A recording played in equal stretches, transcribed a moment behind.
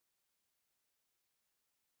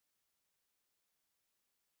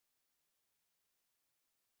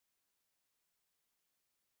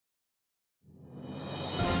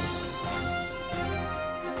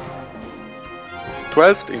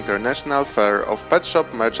12th International Fair of Pet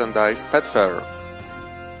Shop Merchandise PetFair.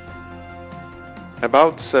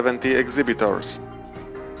 About 70 exhibitors.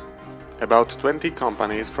 About 20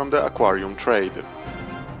 companies from the aquarium trade.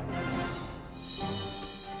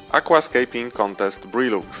 Aquascaping contest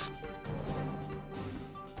Brilux.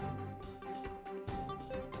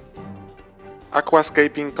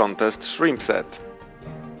 Aquascaping contest shrimp set.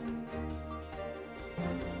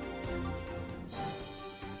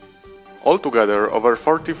 Altogether over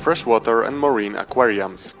 40 freshwater and marine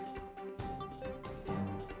aquariums.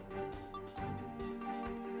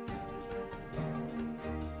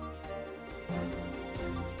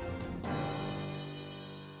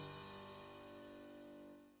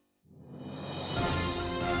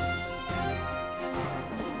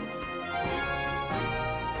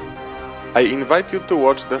 I invite you to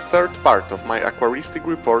watch the third part of my aquaristic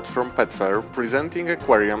report from PetFair presenting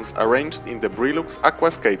aquariums arranged in the Brilux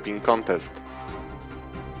Aquascaping contest.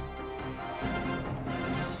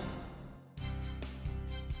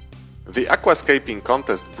 The Aquascaping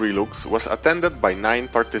contest Brilux was attended by 9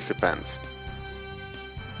 participants.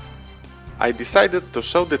 I decided to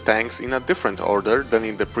show the tanks in a different order than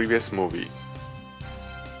in the previous movie.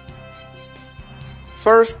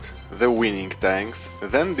 First, the winning tanks,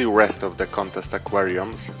 then the rest of the contest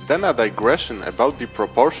aquariums, then a digression about the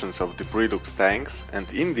proportions of the Brilux tanks,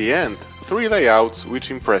 and in the end, 3 layouts which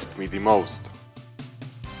impressed me the most.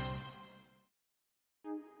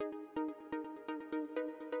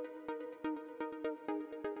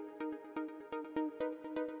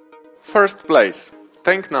 First place,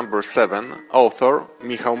 tank number 7, author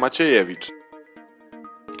Michał Maciejewicz.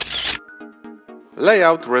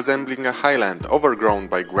 Layout resembling a highland overgrown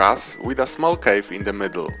by grass with a small cave in the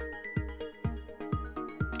middle.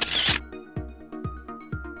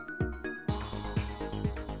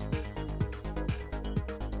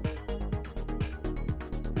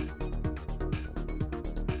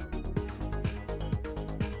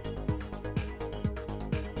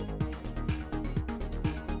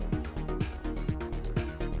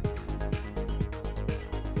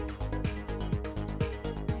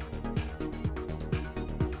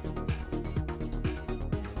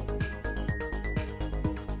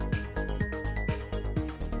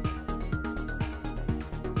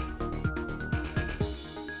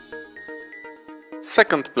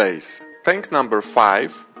 Second place, tank number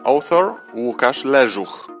 5, author Łukasz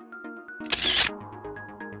Leżuch.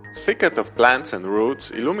 Thicket of plants and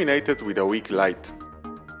roots illuminated with a weak light.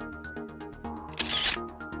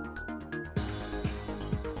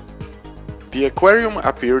 The aquarium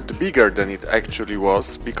appeared bigger than it actually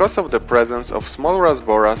was because of the presence of small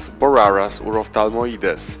rasboras, boraras or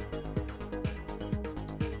ophthalmoides.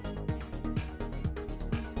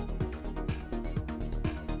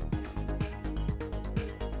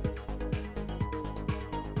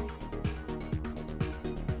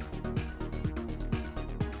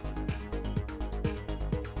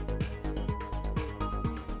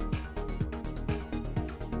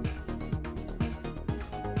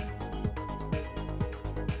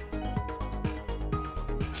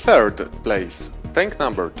 Third place, tank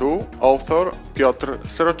number 2, author Piotr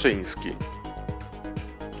Sroczyński.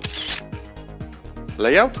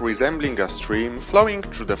 Layout resembling a stream flowing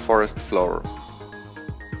through the forest floor.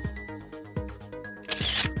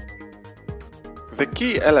 The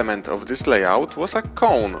key element of this layout was a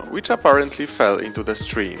cone, which apparently fell into the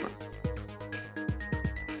stream.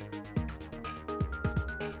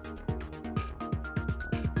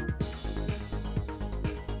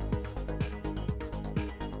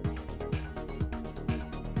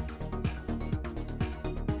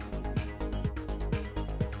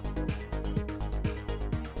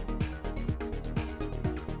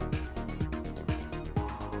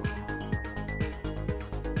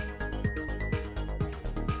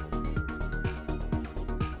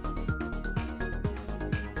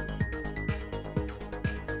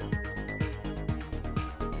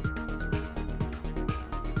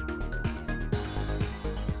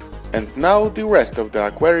 And now the rest of the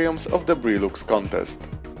aquariums of the Brilux contest.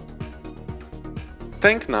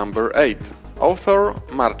 Tank number 8, author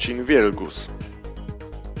Marcin Wielgus.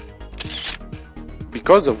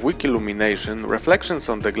 Because of weak illumination, reflections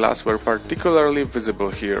on the glass were particularly visible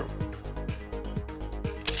here.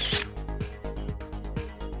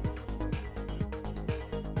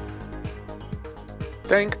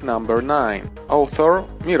 Tank number 9, author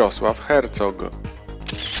Mirosław Herzog.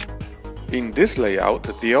 In this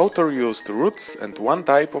layout, the author used roots and one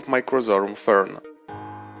type of Microzorum fern.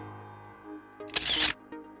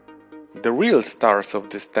 The real stars of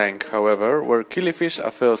this tank, however, were killifish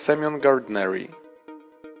Apheosemion gardneri.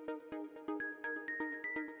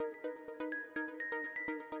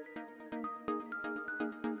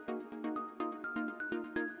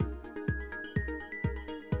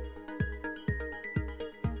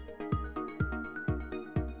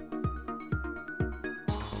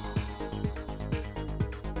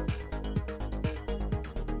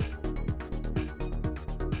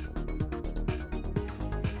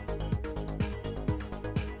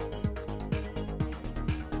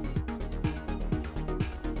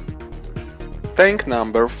 Tank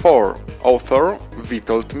number 4. Author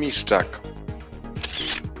Witold Miszczak.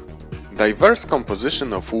 Diverse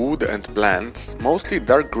composition of wood and plants, mostly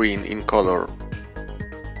dark green in color.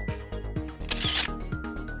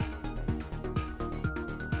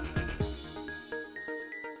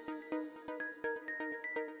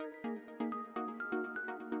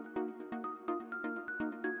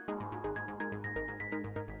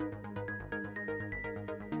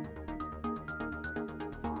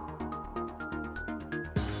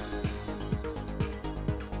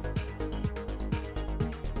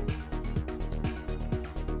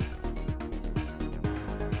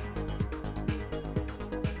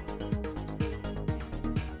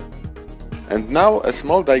 And now a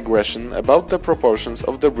small digression about the proportions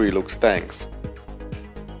of the Brelux tanks.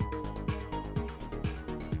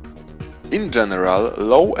 In general,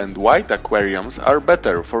 low and wide aquariums are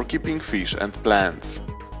better for keeping fish and plants.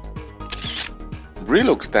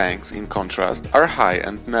 Brelux tanks, in contrast, are high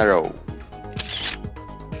and narrow.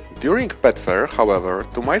 During PetFair, however,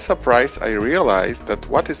 to my surprise I realized that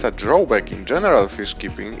what is a drawback in general fish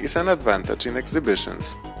keeping is an advantage in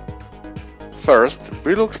exhibitions. First,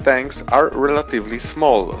 Brelux tanks are relatively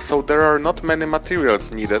small, so there are not many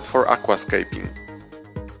materials needed for aquascaping.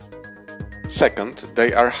 Second,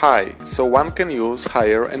 they are high, so one can use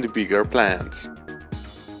higher and bigger plants.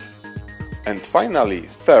 And finally,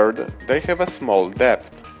 third, they have a small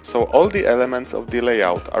depth, so all the elements of the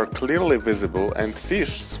layout are clearly visible and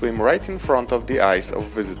fish swim right in front of the eyes of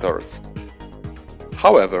visitors.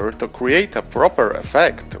 However, to create a proper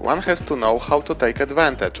effect, one has to know how to take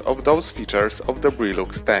advantage of those features of the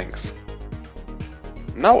Brelux tanks.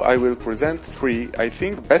 Now I will present 3, I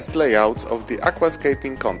think, best layouts of the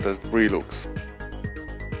Aquascaping contest Brelux.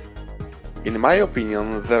 In my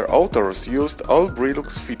opinion, their authors used all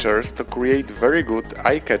Brelux features to create very good,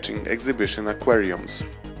 eye-catching exhibition aquariums.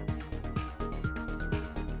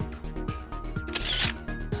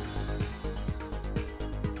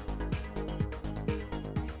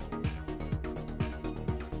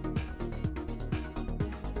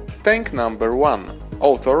 Tank number 1.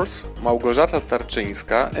 Authors Małgorzata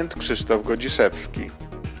Tarczyńska and Krzysztof Godziszewski.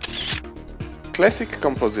 Classic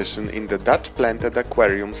composition in the Dutch planted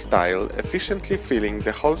aquarium style, efficiently filling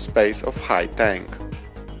the whole space of high tank.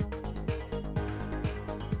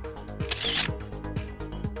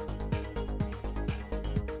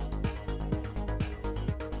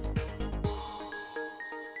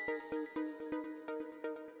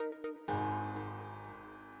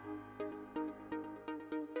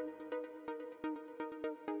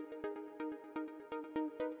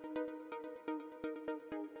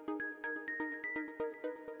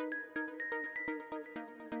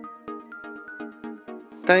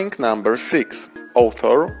 Tank number 6.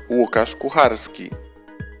 Author Łukasz Kucharski.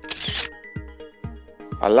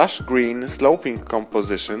 A lush green sloping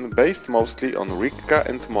composition based mostly on ricka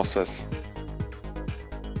and mosses.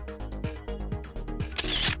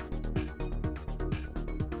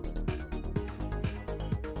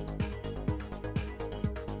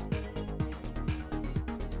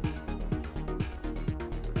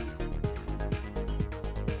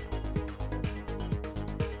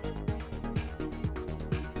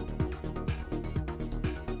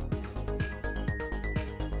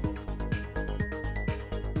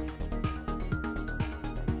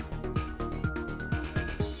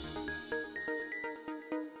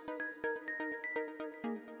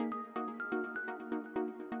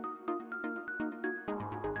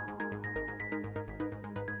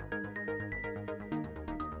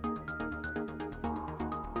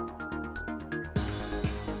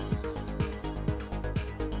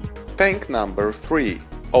 Tank number 3.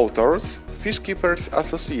 Authors Fish Keepers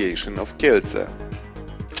Association of Kielce.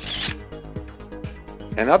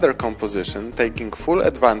 Another composition taking full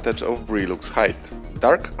advantage of Brelux height.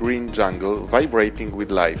 Dark green jungle vibrating with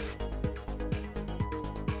life.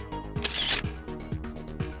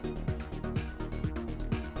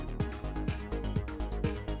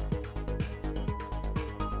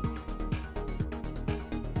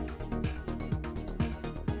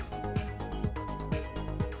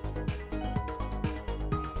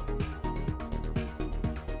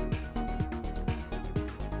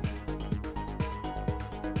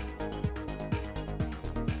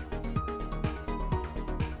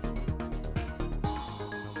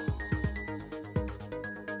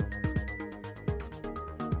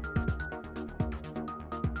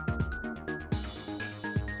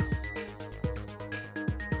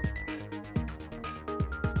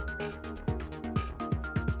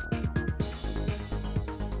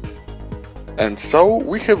 And so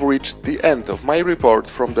we have reached the end of my report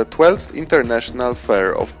from the 12th International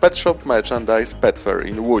Fair of Pet Shop Merchandise PetFair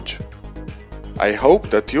in Łódź. I hope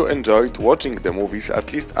that you enjoyed watching the movies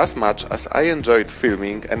at least as much as I enjoyed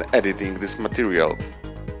filming and editing this material.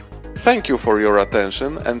 Thank you for your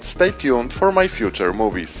attention and stay tuned for my future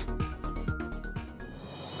movies.